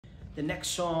The next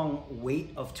song,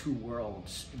 Weight of Two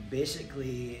Worlds,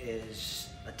 basically is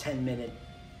a 10-minute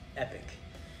epic.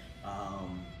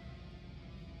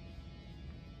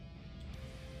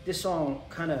 This song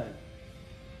kind of,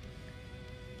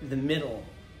 the middle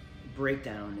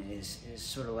breakdown is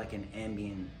sort of like an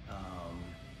ambient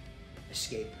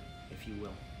escape, if you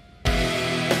will.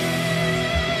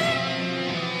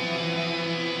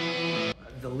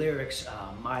 The lyrics,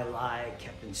 "My lie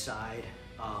kept inside,"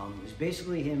 is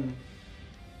basically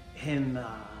him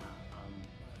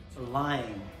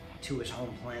lying to his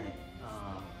home planet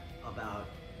about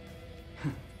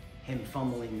him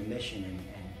fumbling the mission and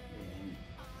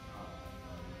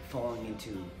falling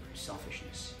into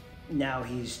selfishness. Now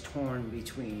he's torn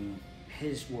between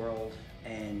his world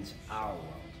and our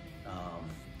world,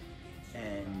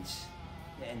 and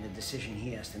the decision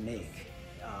he has to make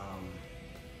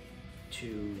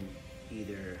to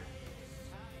either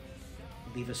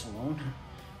leave us alone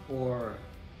or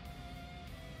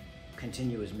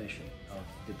continue his mission of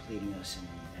depleting us and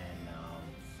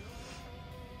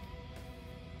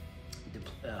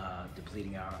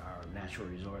depleting our natural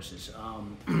resources.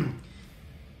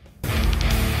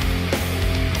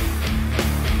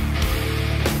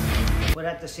 But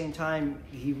at the same time,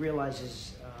 he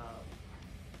realizes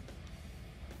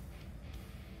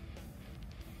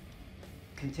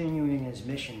continuing his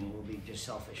mission will be just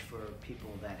selfish for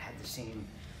people that had the same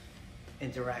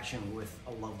interaction with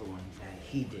a loved one that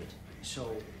he did.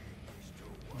 So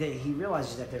he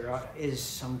realizes that there is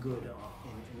some good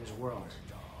in his world.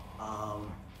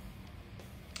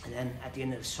 And then at the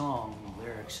end of the song, the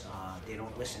lyrics, they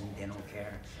don't listen, they don't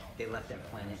care. They left their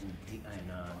planet in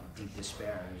deep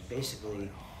despair. Basically,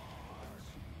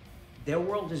 their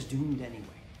world is doomed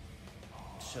anyway.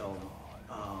 So,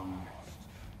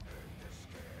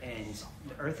 and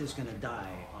the Earth is gonna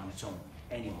die on its own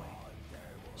anyway.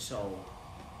 So,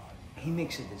 he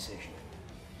makes a decision.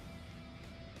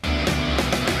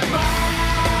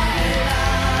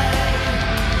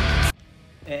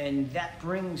 And that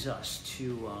brings us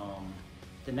to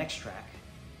the next track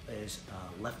is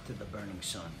Left to the Burning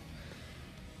Sun.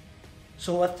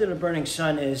 So Left to the Burning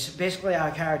Sun is basically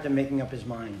our character making up his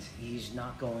mind. He's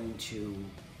not going to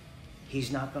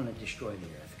destroy the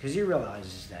Earth because he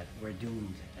realizes that we're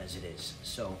doomed as it is.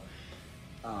 So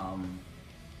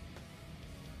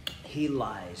he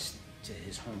lies to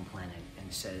his home planet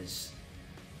and says,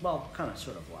 well, kind of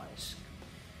sort of lies.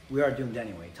 We are doomed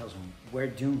anyway. He tells them we're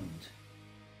doomed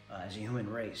as a human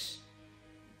race,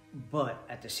 but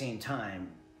at the same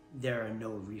time, there are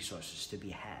no resources to be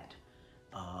had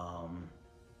on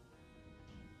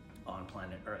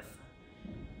planet Earth.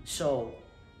 So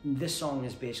this song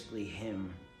is basically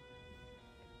him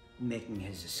making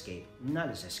his escape, not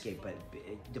his escape, but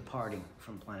departing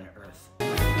from planet Earth.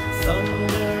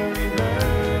 Thunder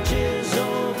emerges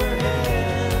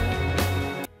overhead.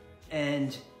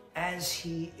 And as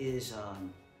he is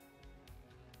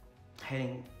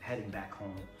heading back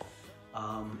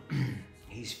home,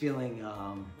 he's feeling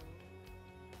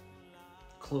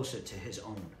closer to his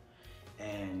own,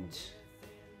 and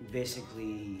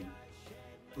basically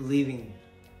leaving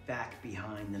back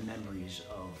behind the memories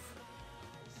of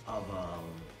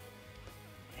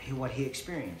what he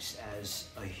experienced as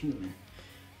a human.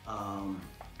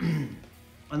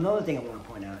 Another thing I want to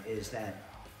point out is that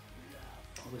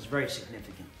what was very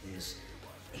significant is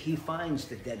he finds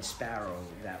the dead sparrow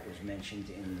that was mentioned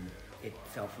in It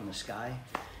Fell from the Sky,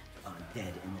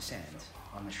 dead in the sand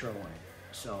on the shoreline.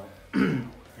 So,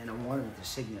 and I wanted to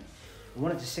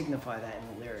signify that in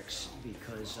the lyrics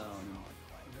because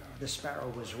the sparrow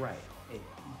was right. It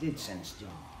did sense doom,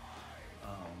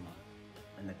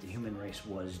 and that the human race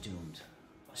was doomed.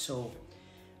 So,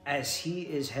 as he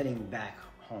is heading back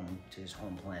home to his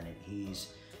home planet, he's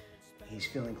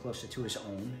feeling closer to his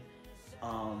own.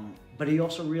 But he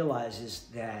also realizes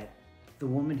that the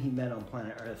woman he met on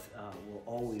planet Earth will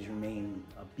always remain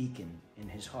a beacon in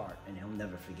his heart, and he'll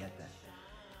never forget that.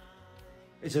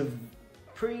 It's a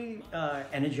pretty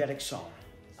energetic song.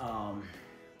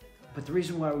 But the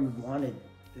reason why we wanted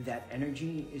that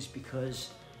energy is because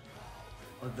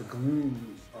of the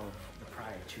gloom of the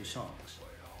prior two songs.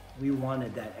 We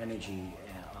wanted that energy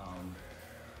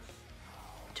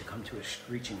to come to a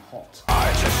screeching halt.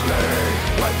 I just lay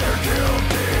when they're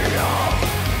guilty of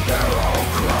their own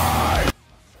crime.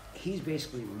 He's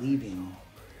basically leaving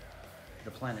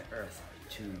the planet Earth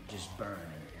to just burn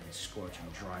and scorch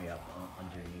and dry up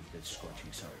underneath the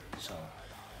scorching sun. So,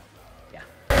 yeah.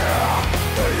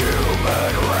 The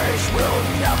human race will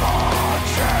never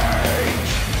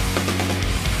change.